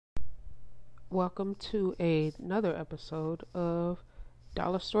Welcome to another episode of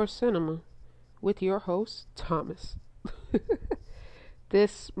Dollar Store Cinema with your host, Thomas.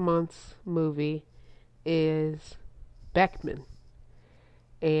 This month's movie is Beckman,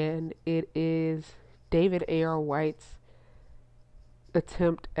 and it is David A.R. White's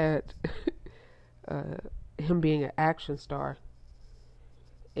attempt at uh, him being an action star,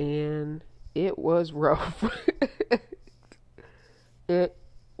 and it was rough. It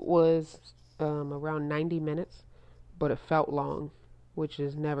was around 90 minutes, but it felt long, which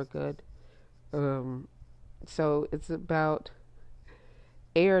is never good. So it's about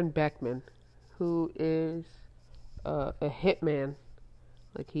Aaron Beckman, who is a hitman.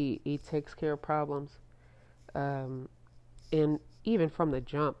 Like he takes care of problems. And even from the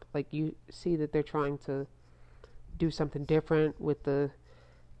jump, like you see that they're trying to do something different with the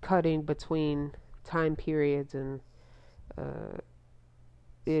cutting between time periods, and uh,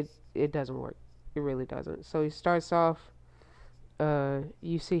 it doesn't work. It really doesn't. So he starts off.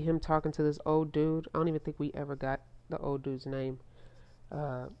 You see him talking to this old dude. I don't even think we ever got the old dude's name.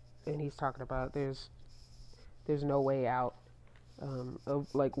 And he's talking about there's no way out of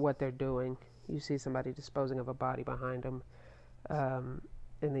like what they're doing. You see somebody disposing of a body behind him, and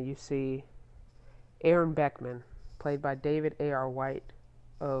then you see Aaron Beckman, played by David A.R. White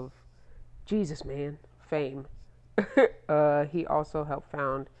of Jesus Man fame. He also helped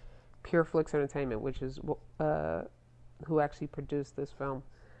found Pureflix Entertainment, which is who actually produced this film.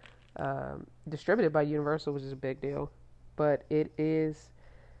 Distributed by Universal, which is a big deal, but it is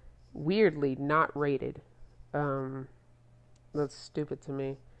weirdly not rated. That's stupid to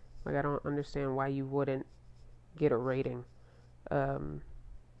me. Like, I don't understand why you wouldn't get a rating,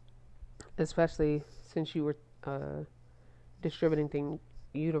 especially since you were distributing thing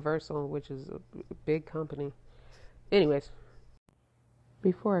Universal, which is a big company. Anyways,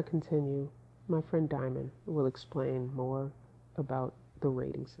 before I continue, my friend Diamond will explain more about the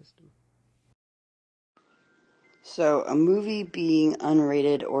rating system. So, a movie being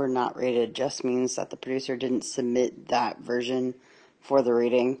unrated or not rated just means that the producer didn't submit that version for the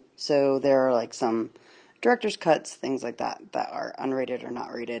rating. So, there are like some director's cuts, things like that are unrated or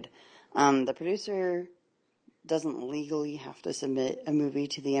not rated. The producer doesn't legally have to submit a movie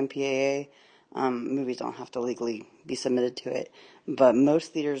to the MPAA. Movies don't have to legally be submitted to it, but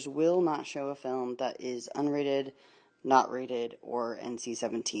most theaters will not show a film that is unrated, not rated, or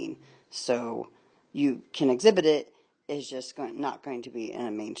NC-17. So you can exhibit it, it's just not going to be in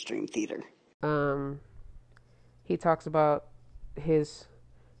a mainstream theater. He talks about his,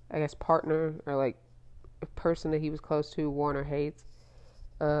 I guess, partner, or like a person that he was close to, Warner hates.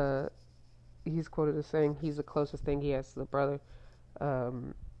 He's quoted as saying he's the closest thing he has to the brother.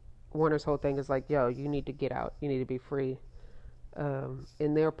 Warner's whole thing is like, yo, you need to get out. You need to be free. And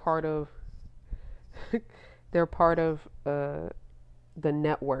they're part of the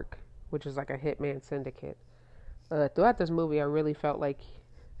network, which is like a hitman syndicate. Throughout this movie, I really felt like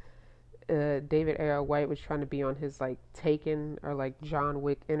David A.R. White was trying to be on his like Taken or like John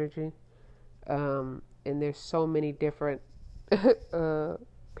Wick energy. And there's so many different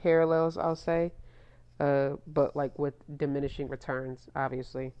parallels, I'll say, but like with diminishing returns,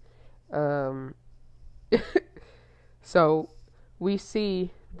 obviously. So we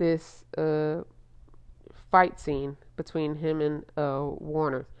see this fight scene between him and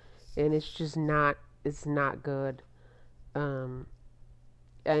Warner, and it's not good. And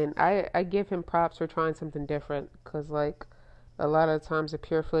I give him props for trying something different, because like a lot of times the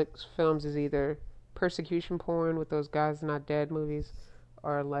Pureflix films is either persecution porn with those Guys Not Dead movies,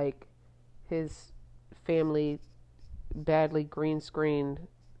 or like his family badly green screened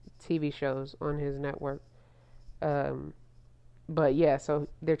TV shows on his network. But yeah, so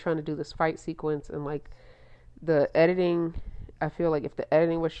they're trying to do this fight sequence, and like the editing, I feel like if the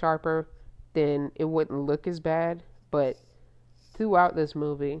editing was sharper, then it wouldn't look as bad. But throughout this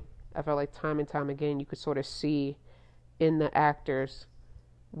movie, I felt like time and time again, you could sort of see in the actors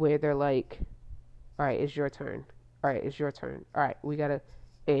where they're like, all right, it's your turn. All right, it's your turn. All right, we gotta,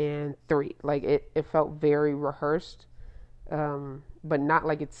 and three. Like it felt very rehearsed, but not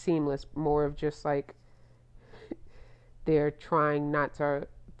like it's seamless. More of just like they're trying not to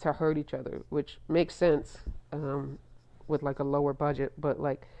hurt each other, which makes sense with like a lower budget. But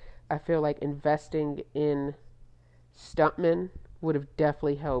like I feel like investing in stuntmen would have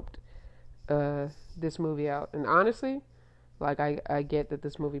definitely helped this movie out. And honestly, like I get that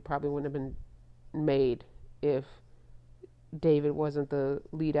this movie probably wouldn't have been made if David wasn't the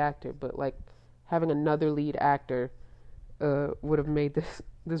lead actor, but like having another lead actor would have made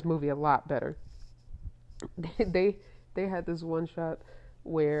this movie a lot better. they they had this one shot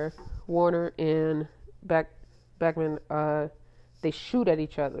where Warner and Beck Beckman they shoot at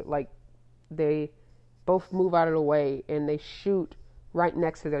each other. Like they both move out of the way and they shoot right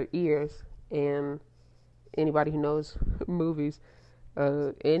next to their ears. And anybody who knows movies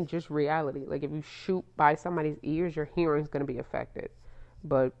and just reality, like if you shoot by somebody's ears, your hearing is going to be affected.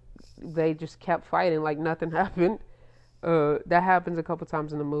 But they just kept fighting like nothing happened. That happens a couple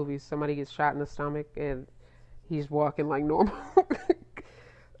times in the movies. Somebody gets shot in the stomach and he's walking like normal.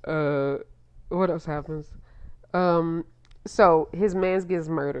 uh, what else happens? So his man gets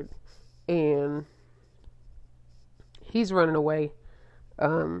murdered and he's running away.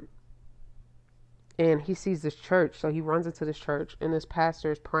 Um, and he sees this church, so he runs into this church, and this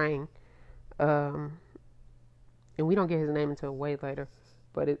pastor is praying. Um, and we don't get his name until way later,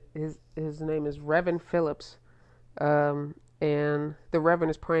 but his name is Reverend Phillips. And the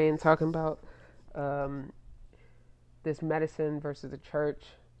Reverend is praying, talking about um, this medicine versus the church.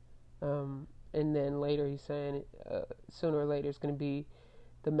 And then later he's saying sooner or later it's going to be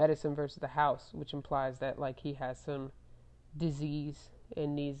the medicine versus the house, which implies that like he has some disease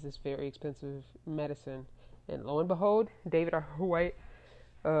and needs this very expensive medicine. And lo and behold, David R. White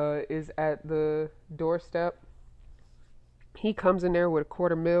is at the doorstep. He comes in there with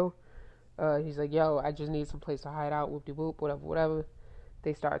 $250,000. He's like, yo, I just need some place to hide out, whoop de whoop, whatever, whatever.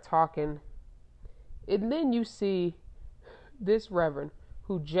 They start talking. And then you see this reverend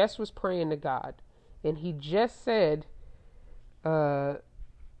who just was praying to God. And he just said, oh,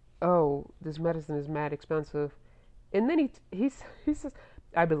 this medicine is mad expensive. And then he says,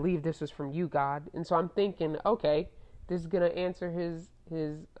 I believe this was from you, God. And so I'm thinking, okay, this is going to answer his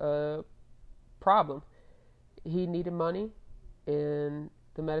problem. He needed money, and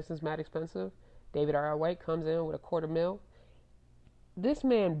the medicine's mad expensive. David R. White comes in with $250,000. This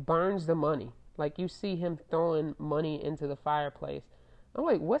man burns the money. Like, you see him throwing money into the fireplace. I'm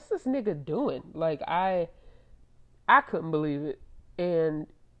like, what's this nigga doing? Like, I couldn't believe it. And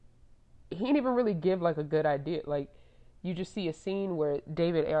he didn't even really give, like, a good idea. Like, you just see a scene where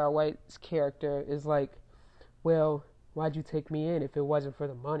David R. White's character is like, well, why'd you take me in if it wasn't for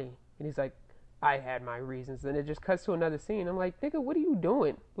the money? And he's like, I had my reasons. And it just cuts to another scene. I'm like, nigga, what are you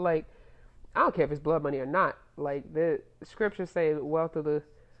doing? Like, I don't care if it's blood money or not. Like, the scriptures say the wealth of the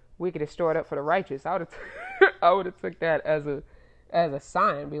wicked is stored up for the righteous. I would have took that as a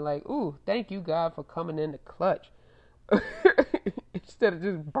sign. Be like, ooh, thank you, God, for coming in the clutch. Instead of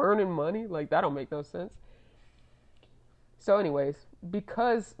just burning money. Like, that don't make no sense. So anyways,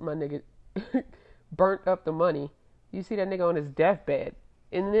 because my nigga burnt up the money, you see that nigga on his deathbed.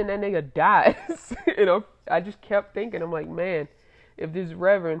 And then that nigga dies. You know, I just kept thinking, I'm like, man, if this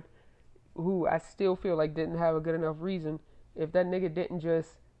reverend, who I still feel like didn't have a good enough reason, if that nigga didn't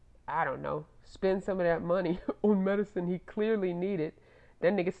just, I don't know, spend some of that money on medicine he clearly needed,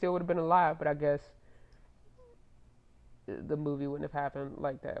 that nigga still would have been alive. But I guess the movie wouldn't have happened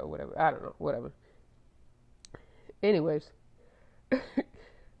like that or whatever. I don't know, whatever. Anyways,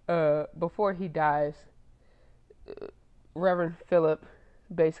 before he dies, Reverend Philip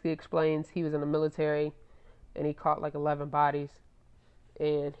basically explains he was in the military and he caught like 11 bodies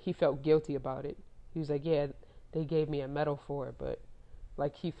and he felt guilty about it. He was like, yeah, they gave me a medal for it, but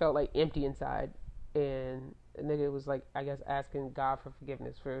like he felt like empty inside. And the nigga was like, I guess asking God for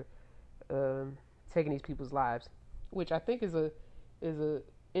forgiveness for taking these people's lives, which I think is a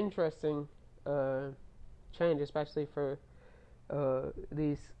interesting change, especially for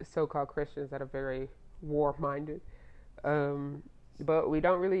these so-called Christians that are very war-minded. But we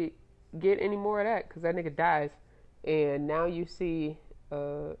don't really get any more of that because that nigga dies. And now you see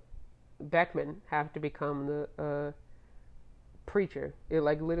Beckman have to become the preacher. It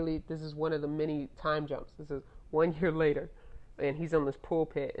like literally, this is one of the many time jumps. This is 1 year later. And he's on this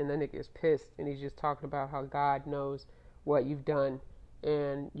pulpit and that nigga is pissed. And he's just talking about how God knows what you've done.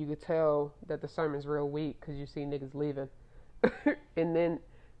 And you could tell that the sermon's real weak because you see niggas leaving. And then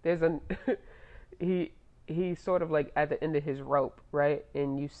there's he's sort of like at the end of his rope, right?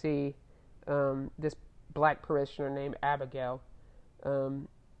 And you see this black parishioner named Abigail.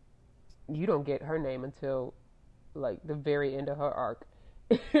 You don't get her name until like the very end of her arc.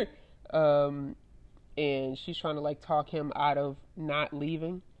 And she's trying to like talk him out of not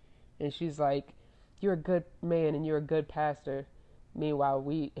leaving. And she's like, you're a good man and you're a good pastor. Meanwhile,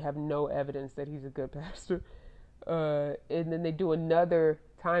 we have no evidence that he's a good pastor. And then they do another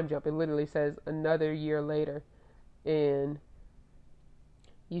time jump. It literally says another year later. And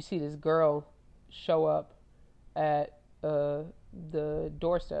you see this girl show up at the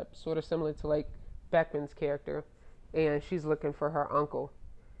doorstep, sort of similar to like Beckman's character. And she's looking for her uncle.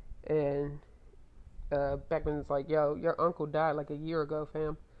 And Beckman's like, yo, your uncle died like a year ago,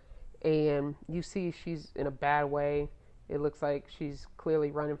 fam. And you see she's in a bad way. It looks like she's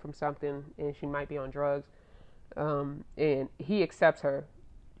clearly running from something and she might be on drugs. And he accepts her,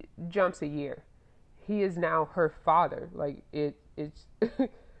 jumps a year. He is now her father. Like it's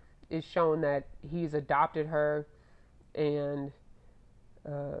it's shown that he's adopted her, and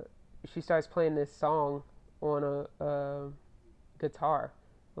uh, she starts playing this song on a guitar,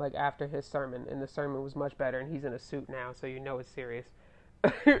 like after his sermon, and the sermon was much better. And he's in a suit now, so you know it's serious.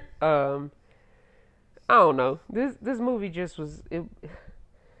 um, I don't know. This movie just was it.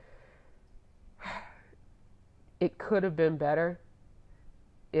 It could have been better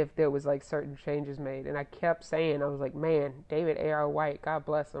if there was like certain changes made. And I kept saying, I was like, man, David A.R. White, God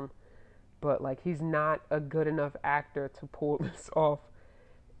bless him, but like he's not a good enough actor to pull this off.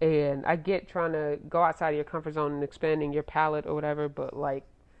 And I get trying to go outside of your comfort zone and expanding your palette or whatever, but like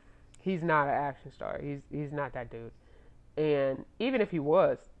he's not an action star. He's not that dude. And even if he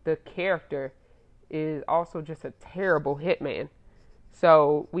was, the character is also just a terrible hitman.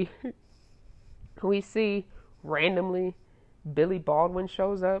 So we see randomly Billy Baldwin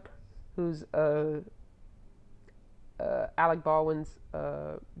shows up, who's Alec Baldwin's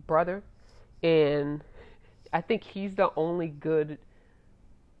brother, and I think he's the only good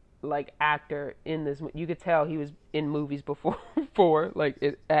like actor in this. You could tell he was in movies before like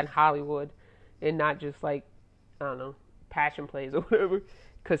at Hollywood, and not just like, I don't know, passion plays or whatever,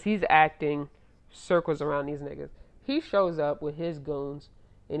 because he's acting circles around these niggas. He shows up with his goons,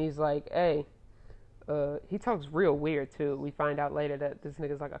 and he's like, hey. He talks real weird too. We find out later that this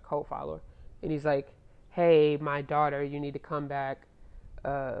nigga's like a cult follower, and he's like, hey, my daughter, you need to come back.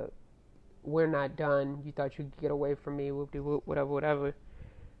 We're not done. You thought you could get away from me, whoop de whoop, whatever.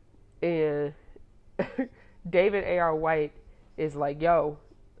 And David A.R. White is like, yo,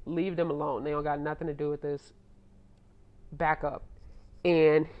 leave them alone. They don't got nothing to do with this. Back up.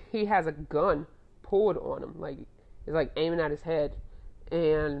 And he has a gun pulled on him, like it's like aiming at his head,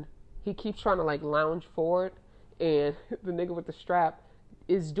 and he keeps trying to like lounge forward, and the nigga with the strap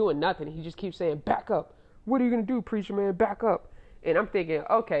is doing nothing. He just keeps saying, back up. What are you gonna do, preacher man? Back up. And I'm thinking,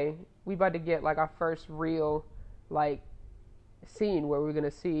 okay, we about to get like our first real like scene where we're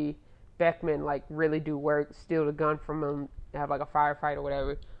gonna see Beckman like really do work, steal the gun from him, have like a firefight or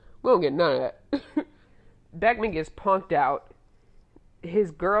whatever. We don't get none of that. Beckman gets punked out.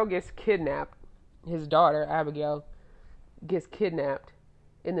 His girl gets kidnapped. His daughter, Abigail, gets kidnapped.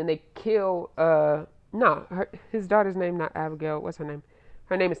 And then they kill, his daughter's name, not Abigail. What's her name?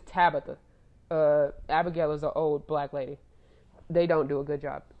 Her name is Tabitha. Abigail is an old black lady. They don't do a good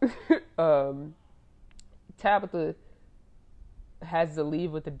job. Tabitha has to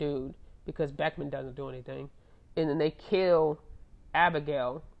leave with the dude because Beckman doesn't do anything. And then they kill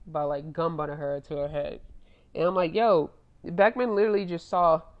Abigail by like gunbutting her to her head. And I'm like, yo, Beckman literally just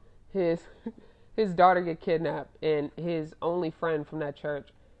saw his his daughter get kidnapped and his only friend from that church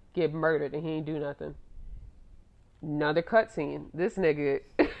get murdered, and he ain't do nothing. Another cutscene. This nigga,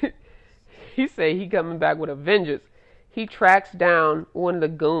 he say he coming back with a vengeance. He tracks down one of the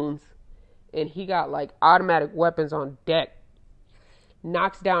goons, and he got like automatic weapons on deck.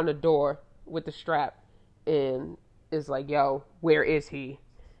 Knocks down the door with the strap, and is like, yo, where is he?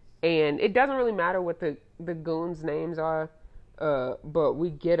 And it doesn't really matter what the goons' names are, but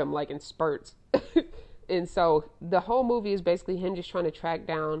we get them like in spurts. And so the whole movie is basically him just trying to track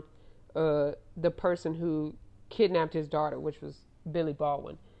down the person who kidnapped his daughter, which was Billy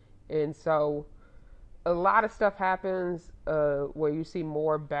Baldwin. And so a lot of stuff happens where you see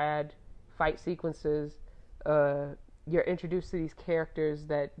more bad fight sequences. You're introduced to these characters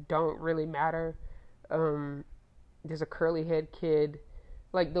that don't really matter. There's a curly head kid.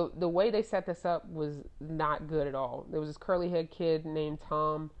 Like the way they set this up was not good at all. There was this curly head kid named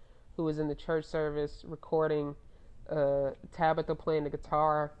Tom who was in the church service recording Tabitha playing the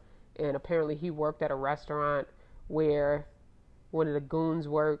guitar, and apparently he worked at a restaurant where one of the goons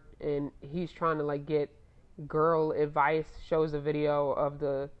worked, and he's trying to like get girl advice. Shows a video of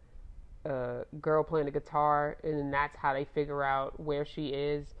the girl playing the guitar, and then that's how they figure out where she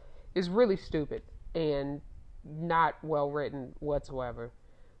is. It's really stupid and not well written whatsoever.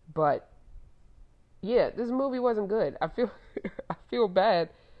 But yeah, this movie wasn't good. I feel bad,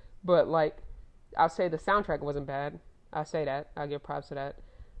 but like I'll say the soundtrack wasn't bad. I'll say that. I'll give props to that.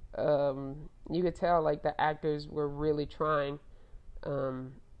 You could tell like the actors were really trying.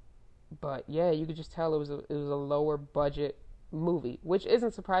 But yeah, you could just tell it was a lower budget movie, which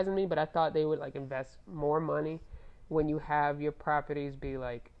isn't surprising me, but I thought they would like invest more money when you have your properties be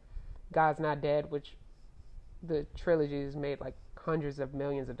like God's Not Dead, which the trilogy has made like hundreds of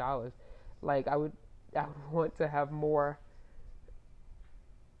millions of dollars. Like I would I would want to have more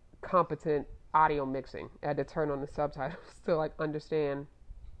competent audio mixing. I had to turn on the subtitles to like understand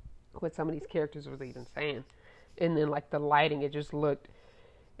what some of these characters was even saying. And then like the lighting, it looked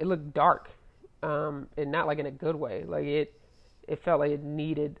dark, and not like in a good way. Like it felt like it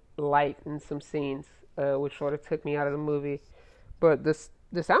needed light in some scenes, which sort of took me out of the movie. But the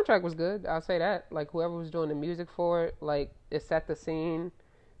soundtrack was good. I'll say that. Like whoever was doing the music for it, like it set the scene.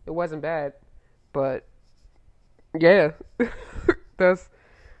 It wasn't bad, but yeah, that's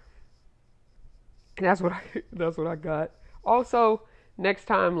that's what I got. Also, next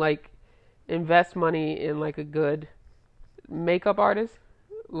time, like invest money in like a good makeup artist.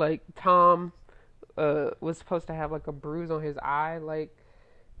 Like Tom was supposed to have like a bruise on his eye, like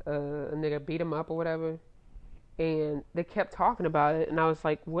a nigga beat him up or whatever. And they kept talking about it, and I was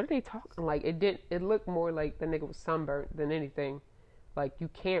like, "What are they talking?" Like it did. It looked more like the nigga was sunburnt than anything. Like you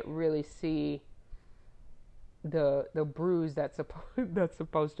can't really see the bruise that's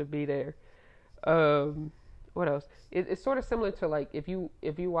supposed to be there. Um, what else? It's sort of similar to like if you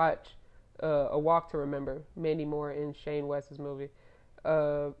watch A Walk to Remember, Mandy Moore and Shane West's movie.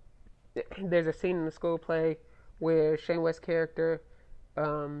 Uh, there's a scene in the school play where Shane West's character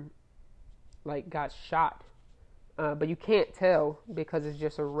like got shot, but you can't tell because it's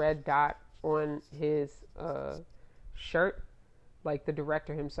just a red dot on his shirt. Like the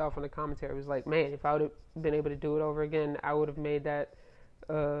director himself on the commentary was like, "Man, if I would have been able to do it over again, I would have made that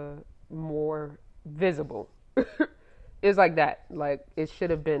more visible." It's like that. Like it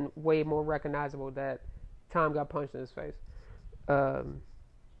should have been way more recognizable that Tom got punched in his face. Um,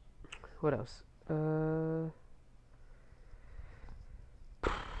 what else?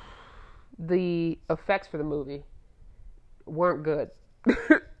 The effects for the movie weren't good.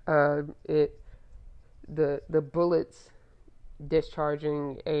 It the bullets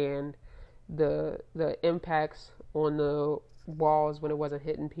discharging and the impacts on the walls when it wasn't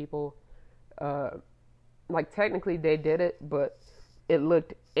hitting people. Like technically they did it, but it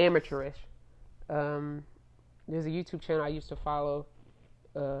looked amateurish. Um, there's a YouTube channel I used to follow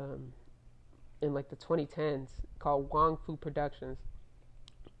in like the 2010s called Wong Fu Productions,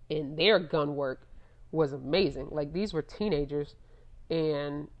 and their gun work was amazing. Like these were teenagers,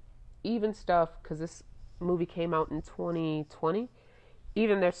 and even stuff because this movie came out in 2020.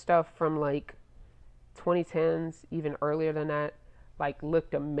 Even their stuff from like 2010s, even earlier than that, like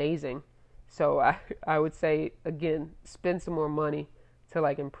looked amazing. So I would say again, spend some more money to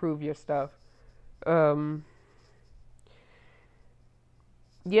like improve your stuff. Um,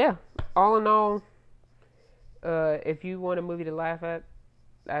 yeah, all in all, if you want a movie to laugh at,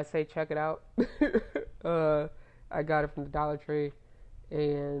 I say check it out. uh, I got it from the Dollar Tree,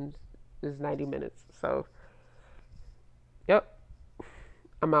 and it's 90 minutes. So, yep,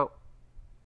 I'm out.